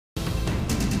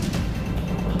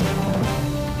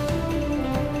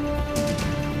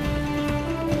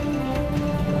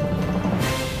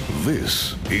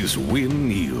This is Win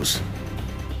News.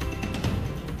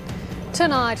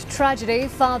 Tonight, tragedy,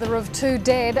 father of two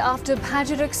dead after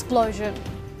Paget explosion.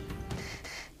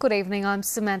 Good evening, I'm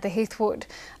Samantha Heathwood.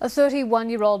 A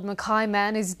 31-year-old Mackay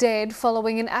man is dead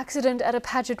following an accident at a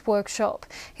Paget workshop.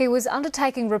 He was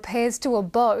undertaking repairs to a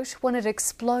boat when it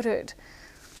exploded.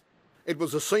 It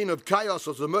was a scene of chaos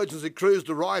as emergency crews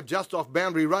arrived just off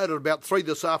Boundary Road at about 3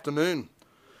 this afternoon.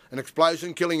 An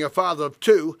explosion killing a father of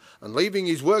two and leaving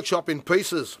his workshop in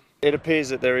pieces. It appears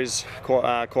that there is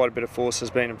quite a bit of force has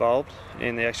been involved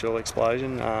in the actual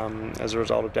explosion as a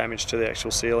result of damage to the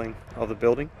actual ceiling of the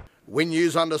building. Win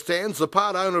News understands the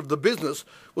part owner of the business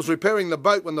was repairing the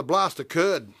boat when the blast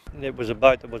occurred. It was a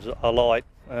boat that was alight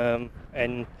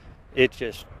and it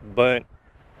just burnt.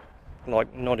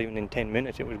 Like not even in 10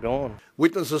 minutes it was gone.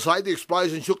 Witnesses say the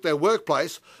explosion shook their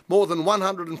workplace more than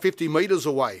 150 metres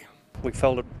away. We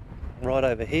felt it right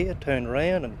over here, turned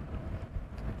around, and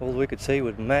all we could see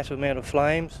was a massive amount of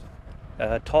flames,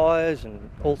 tyres and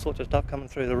all sorts of stuff coming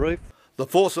through the roof. The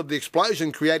force of the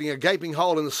explosion creating a gaping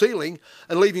hole in the ceiling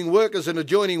and leaving workers in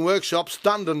adjoining workshops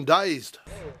stunned and dazed.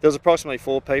 There was approximately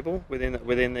 4 people within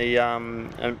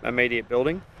the immediate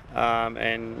building.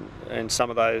 And some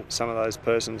of those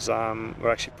persons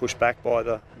were actually pushed back by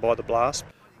the blast.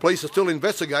 Police are still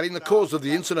investigating the cause of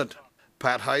the incident.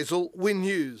 Pat Hazel, Win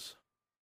News.